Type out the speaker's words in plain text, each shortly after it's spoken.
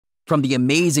From the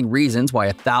amazing reasons why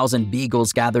 1,000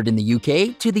 beagles gathered in the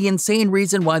UK to the insane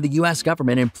reason why the US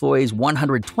government employs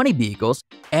 120 beagles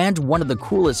and one of the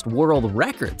coolest world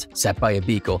records set by a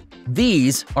beagle,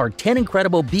 these are 10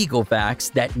 incredible beagle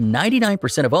facts that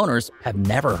 99% of owners have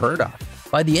never heard of.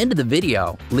 By the end of the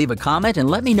video, leave a comment and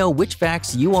let me know which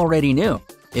facts you already knew,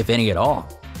 if any at all.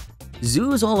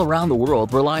 Zoos all around the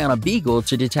world rely on a beagle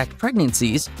to detect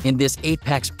pregnancies in this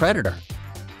apex predator.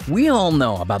 We all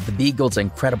know about the beagle's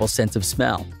incredible sense of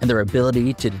smell and their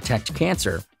ability to detect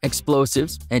cancer,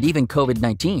 explosives, and even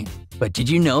COVID-19. But did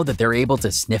you know that they're able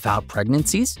to sniff out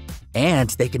pregnancies?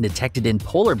 And they can detect it in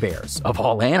polar bears, of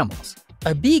all animals.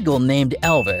 A beagle named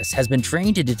Elvis has been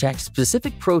trained to detect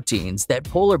specific proteins that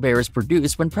polar bears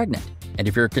produce when pregnant. And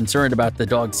if you're concerned about the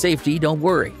dog's safety, don't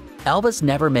worry. Elvis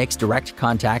never makes direct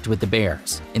contact with the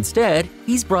bears. Instead,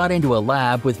 he's brought into a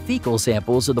lab with fecal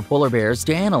samples of the polar bears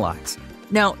to analyze.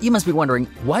 Now, you must be wondering,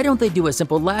 why don't they do a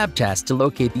simple lab test to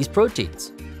locate these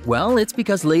proteins? Well, it's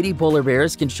because lady polar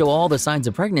bears can show all the signs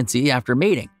of pregnancy after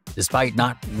mating, despite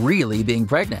not really being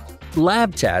pregnant.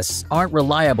 Lab tests aren't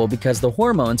reliable because the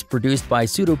hormones produced by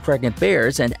pseudo-pregnant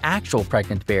bears and actual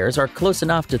pregnant bears are close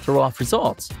enough to throw off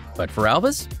results. But for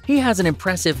Elvis, he has an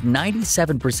impressive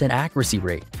 97% accuracy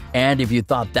rate. And if you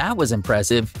thought that was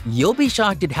impressive, you'll be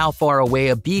shocked at how far away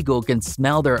a beagle can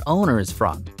smell their owners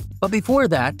from. But before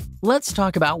that, let's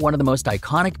talk about one of the most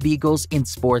iconic beagles in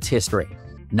sports history.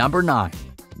 Number 9.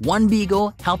 One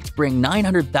beagle helped bring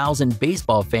 900,000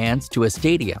 baseball fans to a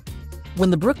stadium. When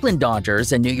the Brooklyn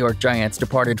Dodgers and New York Giants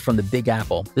departed from the Big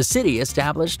Apple, the city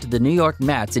established the New York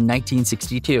Mets in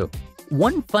 1962.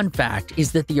 One fun fact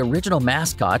is that the original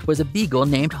mascot was a beagle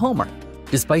named Homer.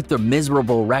 Despite the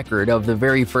miserable record of the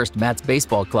very first Mets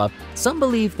baseball club, some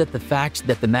believe that the fact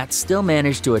that the Mets still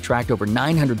managed to attract over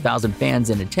 900,000 fans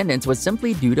in attendance was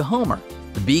simply due to Homer.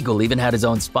 The beagle even had his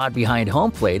own spot behind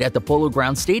home plate at the Polo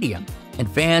Grounds Stadium,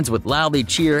 and fans would loudly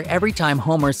cheer every time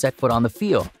Homer set foot on the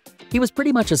field. He was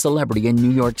pretty much a celebrity in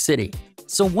New York City.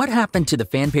 So what happened to the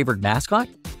fan-favorite mascot?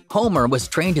 Homer was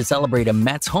trained to celebrate a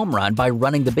Mets home run by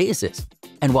running the bases.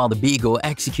 And while the beagle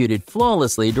executed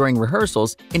flawlessly during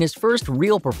rehearsals, in his first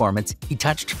real performance, he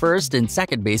touched first and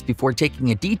second base before taking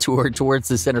a detour towards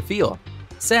the center field.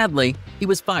 Sadly, he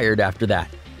was fired after that.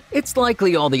 It's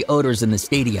likely all the odors in the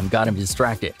stadium got him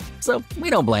distracted, so we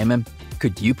don't blame him.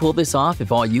 Could you pull this off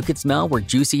if all you could smell were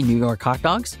juicy New York hot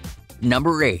dogs?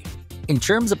 Number 8. In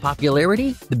terms of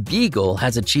popularity, the beagle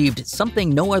has achieved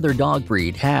something no other dog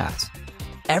breed has.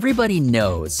 Everybody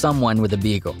knows someone with a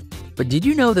beagle. But did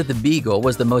you know that the beagle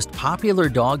was the most popular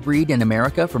dog breed in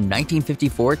America from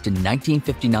 1954 to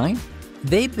 1959?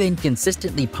 They've been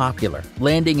consistently popular,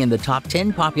 landing in the top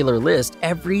 10 popular list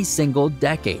every single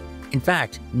decade. In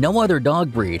fact, no other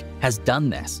dog breed has done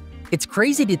this. It's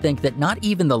crazy to think that not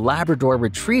even the Labrador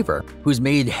Retriever, who's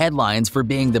made headlines for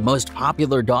being the most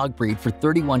popular dog breed for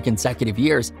 31 consecutive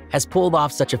years, has pulled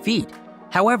off such a feat.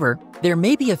 However, there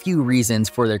may be a few reasons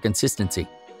for their consistency.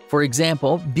 For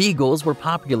example, beagles were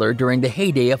popular during the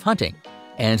heyday of hunting.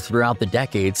 And throughout the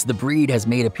decades, the breed has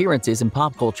made appearances in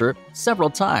pop culture several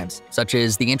times, such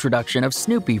as the introduction of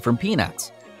Snoopy from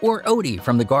Peanuts, or Odie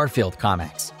from the Garfield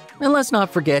comics. And let's not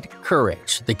forget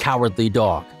Courage, the cowardly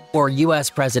dog, or US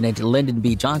President Lyndon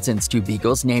B. Johnson's 2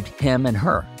 beagles named Him and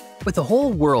Her. With the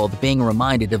whole world being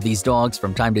reminded of these dogs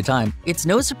from time to time, it's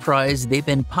no surprise they've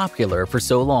been popular for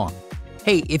so long.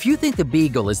 Hey, if you think the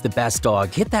beagle is the best dog,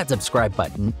 hit that subscribe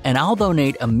button and I'll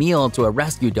donate a meal to a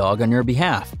rescue dog on your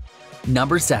behalf.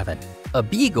 Number 7. A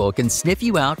beagle can sniff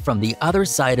you out from the other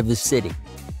side of the city.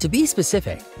 To be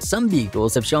specific, some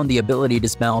beagles have shown the ability to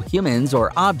smell humans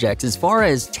or objects as far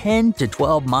as 10 to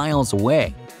 12 miles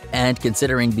away. And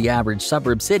considering the average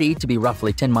suburb city to be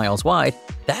roughly 10 miles wide,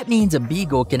 that means a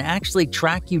beagle can actually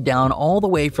track you down all the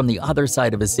way from the other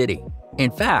side of a city. In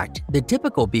fact, the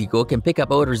typical beagle can pick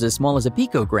up odors as small as a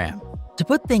picogram. To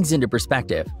put things into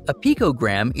perspective, a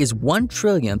picogram is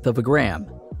 1/1,000,000th of a gram.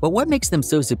 But what makes them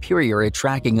so superior at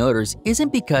tracking odors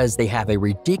isn't because they have a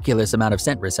ridiculous amount of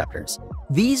scent receptors.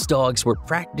 These dogs were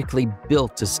practically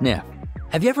built to sniff.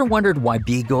 Have you ever wondered why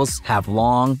beagles have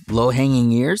long,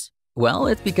 low-hanging ears? Well,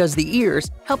 it's because the ears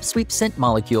help sweep scent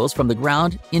molecules from the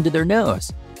ground into their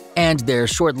nose. And their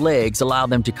short legs allow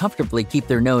them to comfortably keep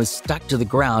their nose stuck to the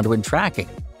ground when tracking.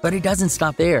 But it doesn't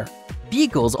stop there.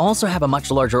 Beagles also have a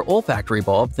much larger olfactory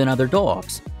bulb than other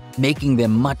dogs, making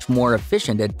them much more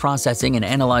efficient at processing and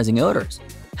analyzing odors.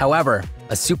 However,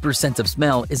 a super sense of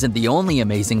smell isn't the only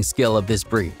amazing skill of this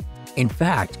breed. In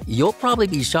fact, you'll probably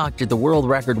be shocked at the world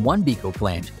record one beagle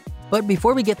claimed. But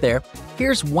before we get there,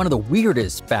 here's one of the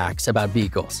weirdest facts about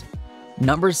beagles.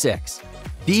 Number 6.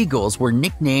 Beagles were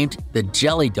nicknamed the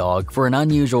jelly dog for an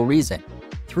unusual reason.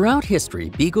 Throughout history,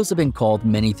 beagles have been called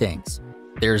many things.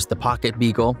 There's the pocket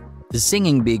beagle, the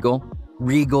singing beagle,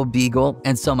 regal beagle,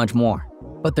 and so much more.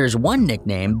 But there's one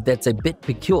nickname that's a bit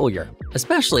peculiar,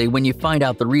 especially when you find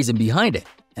out the reason behind it,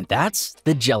 and that's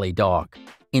the jelly dog.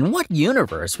 In what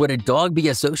universe would a dog be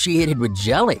associated with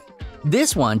jelly?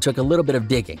 This one took a little bit of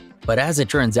digging, but as it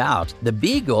turns out, the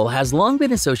beagle has long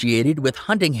been associated with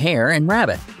hunting hare and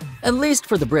rabbit. At least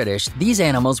for the British, these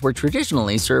animals were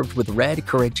traditionally served with red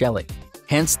currant jelly,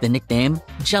 hence the nickname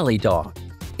jelly dog.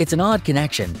 It's an odd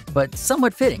connection, but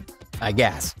somewhat fitting, I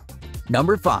guess.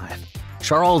 Number 5.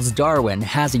 Charles Darwin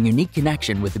has a unique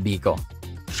connection with the beagle.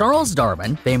 Charles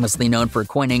Darwin, famously known for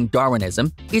coining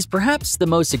Darwinism, is perhaps the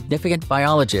most significant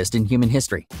biologist in human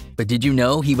history. But did you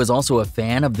know he was also a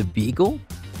fan of the beagle?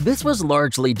 This was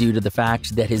largely due to the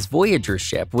fact that his Voyager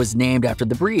ship was named after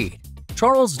the breed.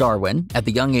 Charles Darwin, at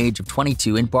the young age of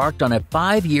 22, embarked on a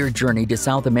 5-year journey to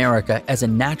South America as a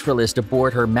naturalist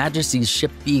aboard Her Majesty's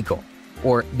ship Beagle,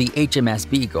 or the HMS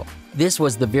Beagle. This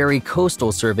was the very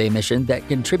coastal survey mission that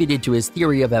contributed to his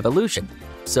theory of evolution,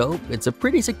 so it's a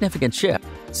pretty significant ship.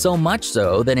 So much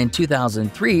so that in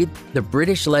 2003, the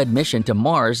British-led mission to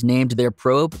Mars named their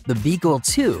probe the Beagle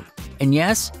 2, and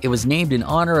yes, it was named in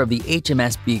honor of the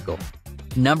HMS Beagle.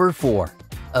 Number 4.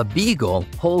 A beagle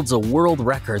holds a world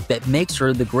record that makes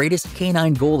her the greatest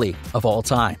canine goalie of all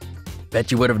time. Bet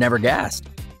you would have never guessed.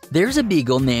 There's a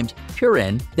beagle named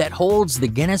Purin that holds the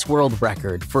Guinness World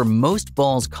Record for most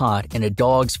balls caught in a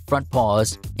dog's front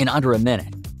paws in under a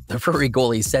minute. The furry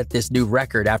goalie set this new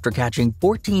record after catching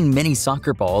 14 mini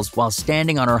soccer balls while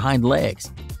standing on her hind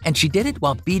legs, and she did it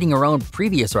while beating her own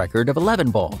previous record of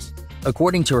 11 balls.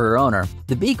 According to her owner,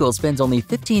 the beagle spends only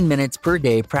 15 minutes per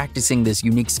day practicing this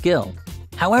unique skill.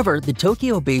 However, the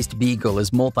Tokyo-based beagle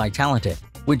is multi-talented.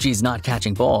 When she's not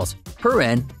catching balls,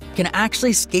 Purin can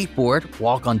actually skateboard,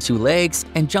 walk on 2 legs,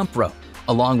 and jump rope,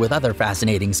 along with other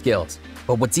fascinating skills.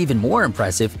 But what's even more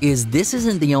impressive is this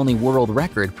isn't the only world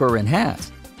record Purin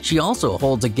has. She also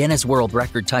holds a Guinness World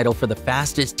Record title for the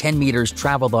fastest 10 meters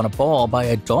traveled on a ball by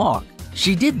a dog.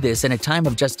 She did this in a time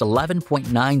of just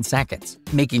 11.9 seconds,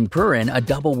 making Purin a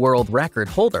double world record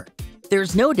holder.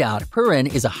 There's no doubt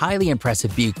Purin is a highly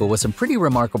impressive beagle with some pretty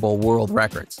remarkable world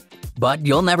records. But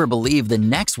you'll never believe the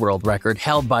next world record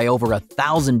held by over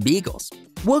 1,000 beagles.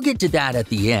 We'll get to that at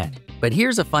the end, but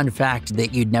here's a fun fact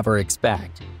that you'd never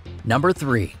expect. Number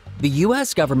 3. The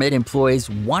US government employs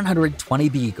 120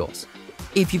 beagles.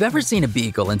 If you've ever seen a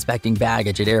beagle inspecting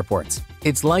baggage at airports,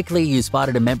 it's likely you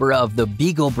spotted a member of the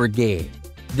Beagle Brigade.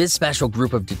 This special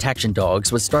group of detection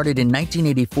dogs was started in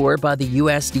 1984 by the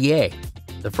USDA.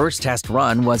 The first test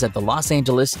run was at the Los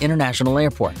Angeles International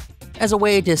Airport, as a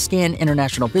way to scan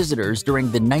international visitors during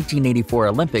the 1984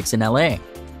 Olympics in LA.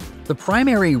 The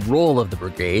primary role of the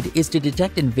brigade is to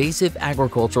detect invasive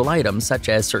agricultural items such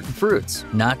as certain fruits,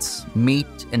 nuts, meat,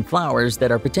 and flowers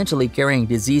that are potentially carrying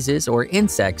diseases or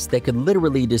insects that could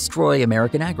literally destroy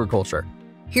American agriculture.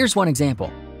 Here's one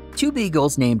example. 2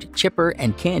 beagles named Chipper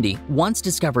and Candy once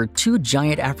discovered 2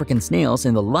 giant African snails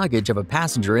in the luggage of a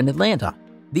passenger in Atlanta.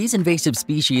 These invasive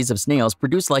species of snails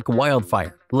produce like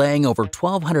wildfire, laying over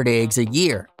 1,200 eggs a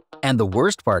year. And the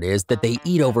worst part is that they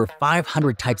eat over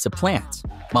 500 types of plants,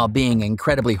 while being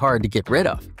incredibly hard to get rid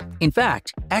of. In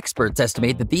fact, experts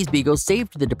estimate that these beagles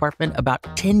saved the department about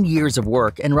 10 years of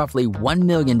work and roughly $1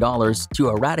 million to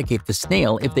eradicate the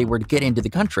snail if they were to get into the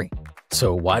country.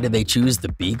 So why did they choose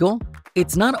the beagle?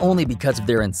 It's not only because of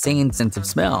their insane sense of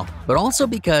smell, but also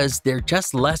because they're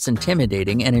just less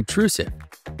intimidating and intrusive.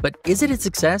 But is it a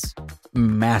success?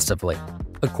 Massively.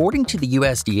 According to the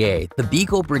USDA, the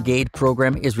Beagle Brigade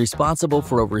program is responsible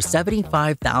for over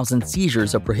 75,000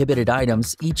 seizures of prohibited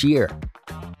items each year.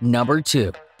 Number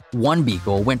 2. One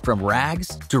beagle went from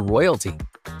rags to royalty.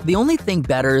 The only thing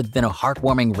better than a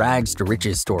heartwarming rags to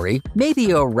riches story may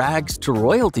be a rags to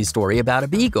royalty story about a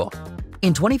beagle.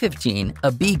 In 2015,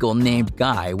 a beagle named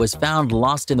Guy was found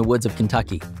lost in the woods of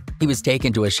Kentucky. He was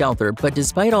taken to a shelter, but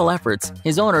despite all efforts,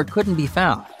 his owner couldn't be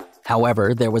found.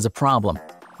 However, there was a problem.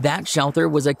 That shelter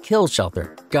was a kill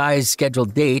shelter. Guy's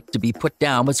scheduled date to be put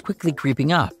down was quickly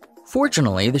creeping up.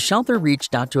 Fortunately, the shelter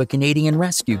reached out to a Canadian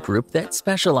rescue group that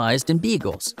specialized in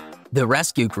beagles. The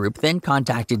rescue group then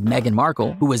contacted Meghan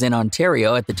Markle, who was in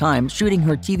Ontario at the time shooting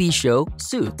her TV show,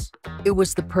 Suits. It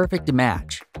was the perfect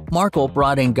match. Markle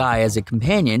brought in Guy as a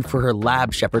companion for her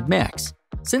Lab Shepherd mix.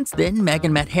 Since then,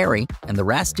 Meghan met Harry, and the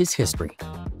rest is history.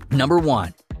 Number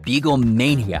 1. Beagle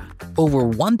Mania. Over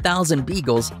 1,000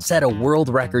 beagles set a world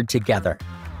record together.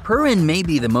 Purin may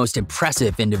be the most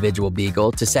impressive individual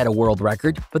beagle to set a world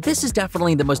record, but this is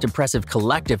definitely the most impressive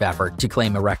collective effort to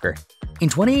claim a record. In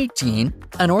 2018,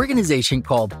 an organization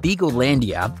called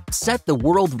Beaglelandia set the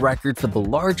world record for the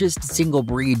largest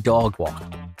single-breed dog walk.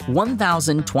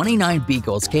 1,029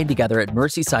 Beagles came together at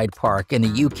Merseyside Park in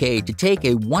the UK to take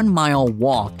a 1-mile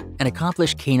walk and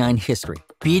accomplish canine history,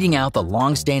 beating out the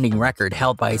long-standing record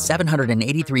held by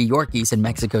 783 Yorkies in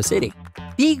Mexico City.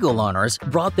 Beagle owners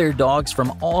brought their dogs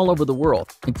from all over the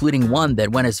world, including one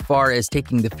that went as far as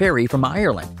taking the ferry from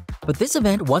Ireland. But this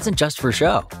event wasn't just for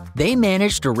show. They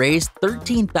managed to raise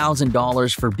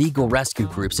 $13,000 for Beagle rescue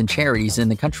groups and charities in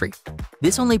the country.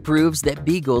 This only proves that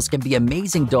Beagles can be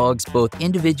amazing dogs both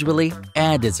individually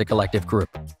and as a collective group.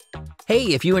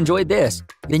 Hey, if you enjoyed this,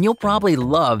 then you'll probably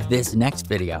love this next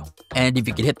video. And if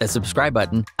you could hit the subscribe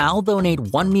button, I'll donate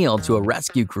one meal to a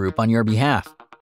rescue group on your behalf.